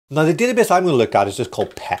Now the database I'm going to look at is just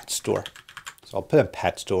called Pet Store. So I'll put in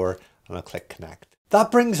Pet Store and I'll click Connect.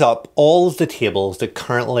 That brings up all of the tables that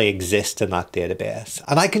currently exist in that database,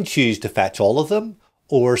 and I can choose to fetch all of them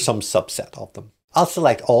or some subset of them. I'll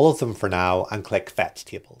select all of them for now and click Fetch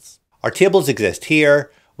Tables. Our tables exist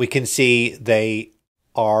here. We can see they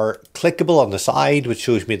are clickable on the side, which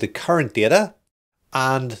shows me the current data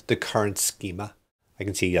and the current schema. I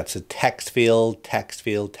can see that's a text field, text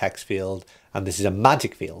field, text field, and this is a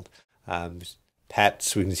magic field.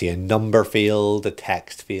 Pets, we can see a number field, a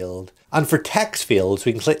text field. And for text fields,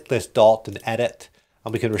 we can click this dot and edit,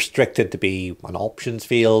 and we can restrict it to be an options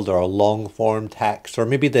field or a long form text, or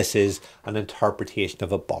maybe this is an interpretation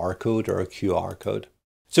of a barcode or a QR code.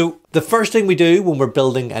 So the first thing we do when we're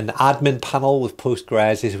building an admin panel with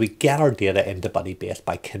Postgres is we get our data into Buddybase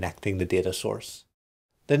by connecting the data source.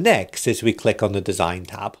 The next is we click on the Design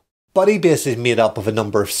tab. Buddybase is made up of a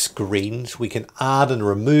number of screens. We can add and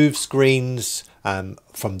remove screens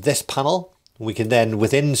from this panel. We can then,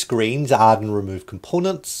 within screens, add and remove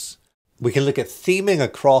components. We can look at theming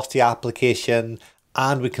across the application,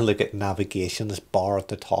 and we can look at navigation, this bar at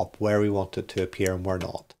the top, where we want it to appear and where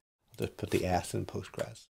not. I'll just put the S in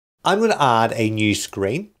Postgres. I'm going to add a new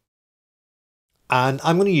screen, and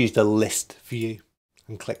I'm going to use the list view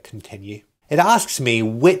and click Continue. It asks me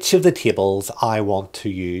which of the tables I want to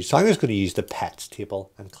use. So I'm just going to use the pets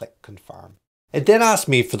table and click Confirm. It then asks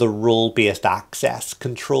me for the role-based access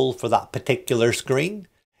control for that particular screen.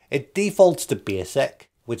 It defaults to basic,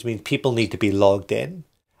 which means people need to be logged in.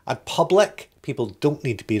 At public, people don't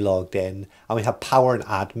need to be logged in. And we have power and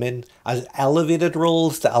admin as elevated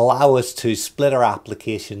roles that allow us to split our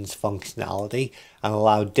application's functionality and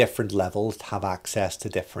allow different levels to have access to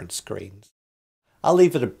different screens. I'll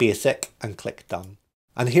leave it at basic and click Done.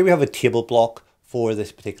 And here we have a table block for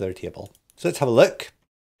this particular table. So let's have a look.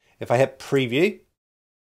 If I hit Preview,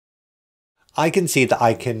 I can see that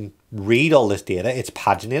I can read all this data. It's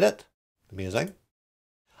paginated. Amazing.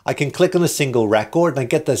 I can click on a single record and I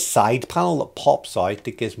get this side panel that pops out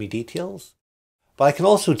that gives me details. But I can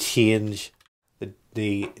also change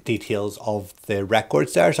the details of the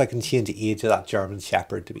records there. So I can change the age of that German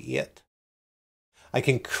Shepherd to be 8. I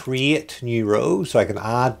can create new rows, so I can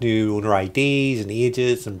add new owner IDs and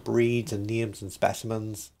ages and breeds and names and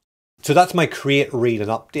specimens. So that's my create, read and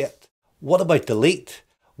update. What about delete?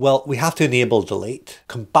 Well, we have to enable delete.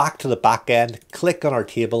 Come back to the back end, click on our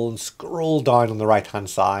table and scroll down on the right hand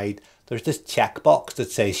side. There's this checkbox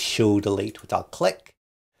that says show delete, which I'll click.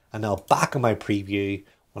 And now back on my preview,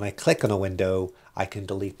 when I click on a window, I can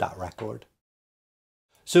delete that record.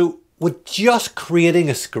 So with just creating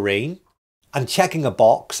a screen and checking a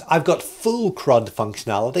box, I've got full CRUD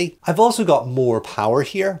functionality. I've also got more power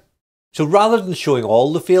here. So rather than showing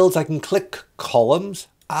all the fields, I can click columns,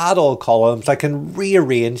 add all columns. I can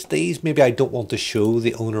rearrange these. Maybe I don't want to show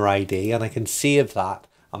the owner ID and I can save that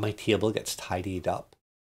and my table gets tidied up.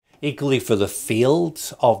 Equally for the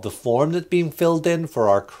fields of the form that's being filled in for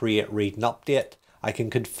our create, read and update, I can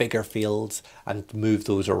configure fields and move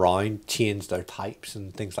those around, change their types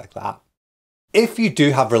and things like that. If you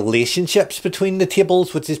do have relationships between the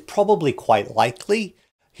tables, which is probably quite likely,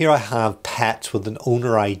 here I have pets with an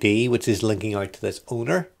owner ID, which is linking out to this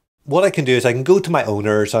owner. What I can do is I can go to my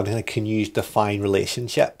owners and I can use define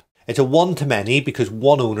relationship. It's a one-to-many because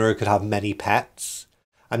one owner could have many pets.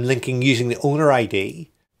 I'm linking using the owner ID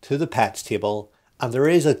to the pets table, and there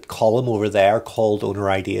is a column over there called owner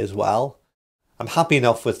ID as well. I'm happy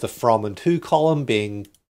enough with the from and to column being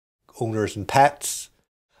owners and pets.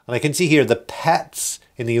 And I can see here the pets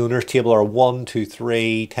in the owners table are 1, 2,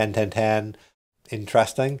 3, 10, 10, 10.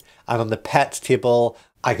 Interesting. And on the pets table,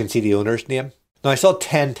 I can see the owner's name. Now I saw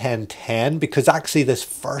 10, 10, 10 because actually this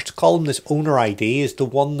first column, this owner ID, is the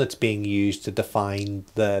one that's being used to define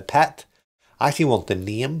the pet. I actually want the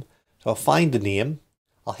name. So I'll find the name.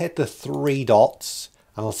 I'll hit the 3 dots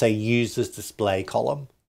and I'll say use this display column.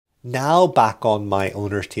 Now back on my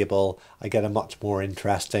owners table, I get a much more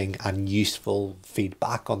interesting and useful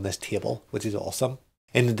feedback on this table, which is awesome.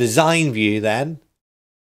 In the design view then,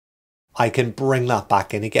 I can bring that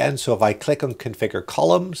back in again. So if I click on configure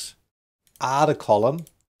columns, add a column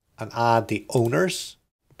and add the owners,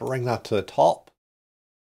 bring that to the top.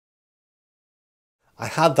 I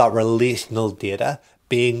have that relational data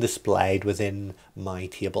being displayed within my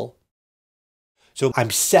table. So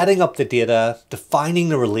I'm setting up the data, defining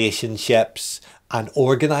the relationships and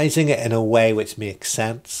organizing it in a way which makes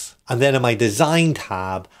sense. And then in my design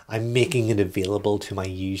tab, I'm making it available to my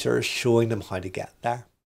users, showing them how to get there.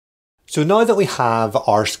 So now that we have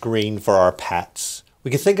our screen for our pets, We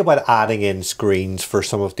can think about adding in screens for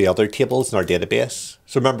some of the other tables in our database.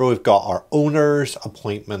 So remember, we've got our owners,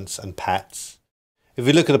 appointments, and pets. If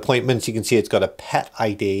we look at appointments, you can see it's got a pet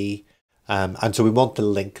ID, and so we want to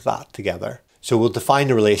link that together. So we'll define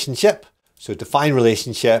a relationship. So define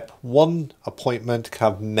relationship, one appointment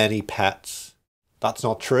can have many pets. That's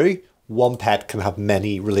not true. One pet can have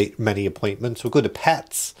many appointments. We'll go to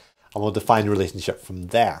pets and we'll define a relationship from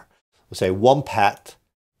there. We'll say one pet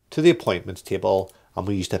to the appointments table, and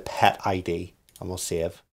we'll use the pet ID and we'll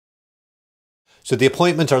save. So the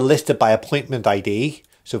appointments are listed by appointment ID.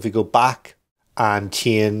 So if we go back and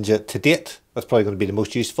change it to date, that's probably going to be the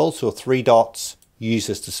most useful. So 3 dots, use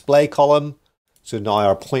this display column. So now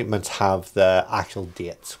our appointments have the actual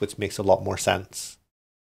dates, which makes a lot more sense.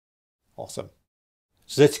 Awesome.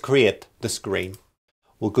 So let's create the screen.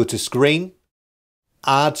 We'll go to screen,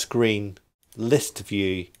 add screen, list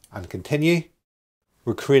view, and continue.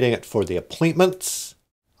 We're creating it for the appointments,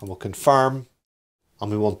 and we'll confirm, and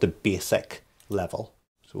we want the basic level.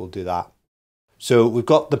 So we'll do that. So we've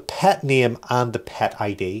got the pet name and the pet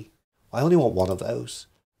ID. I only want one of those.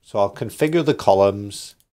 So I'll configure the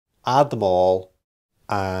columns, add them all,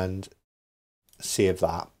 and save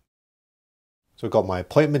that. So I've got my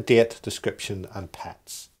appointment date, description, and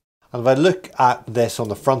pets. And if I look at this on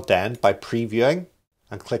the front end by previewing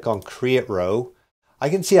and click on create row, I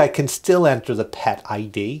can see I can still enter the pet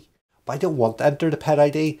ID, but I don't want to enter the pet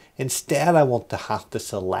ID. Instead, I want to have to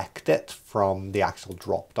select it from the actual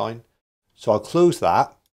drop down. So I'll close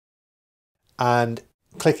that, and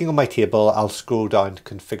clicking on my table, I'll scroll down to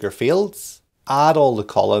configure fields, add all the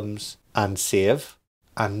columns, and save.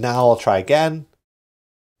 And now I'll try again,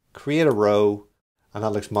 create a row, and that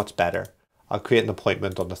looks much better. I'll create an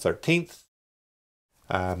appointment on the 13th,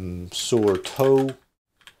 sore toe,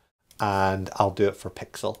 and I'll do it for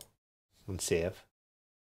pixel and save.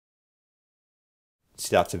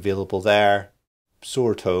 See, that's available there,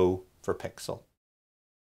 sore toe for pixel.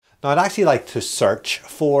 Now I'd actually like to search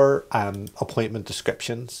for appointment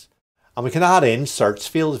descriptions, and we can add in search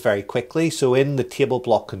fields very quickly. So in the table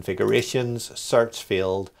block configurations, search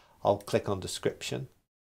field, I'll click on description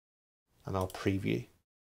and I'll preview.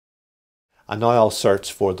 And now I'll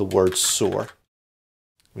search for the word sore.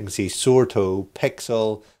 We can see sore toe,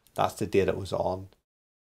 pixel, that's the date it was on.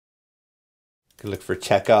 You can look for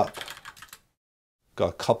checkup. Got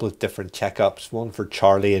a couple of different checkups, one for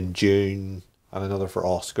Charlie in June and another for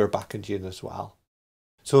Oscar back in June as well.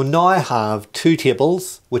 So now I have 2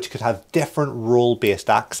 tables which could have different role-based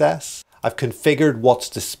access. I've configured what's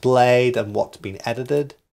displayed and what's been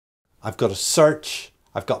edited. I've got a search,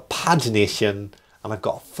 I've got pagination, and I've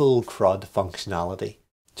got full CRUD functionality.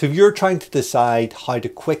 So if you're trying to decide how to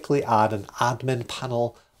quickly add an admin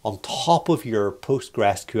panel on top of your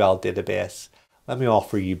PostgreSQL database, let me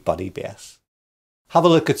offer you Buddybase. Have a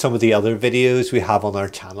look at some of the other videos we have on our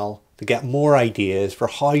channel to get more ideas for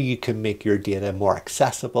how you can make your data more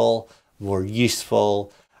accessible, more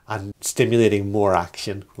useful, and stimulating more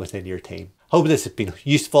action within your team. Hope this has been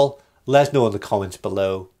useful. Let us know in the comments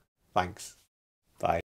below. Thanks. Bye.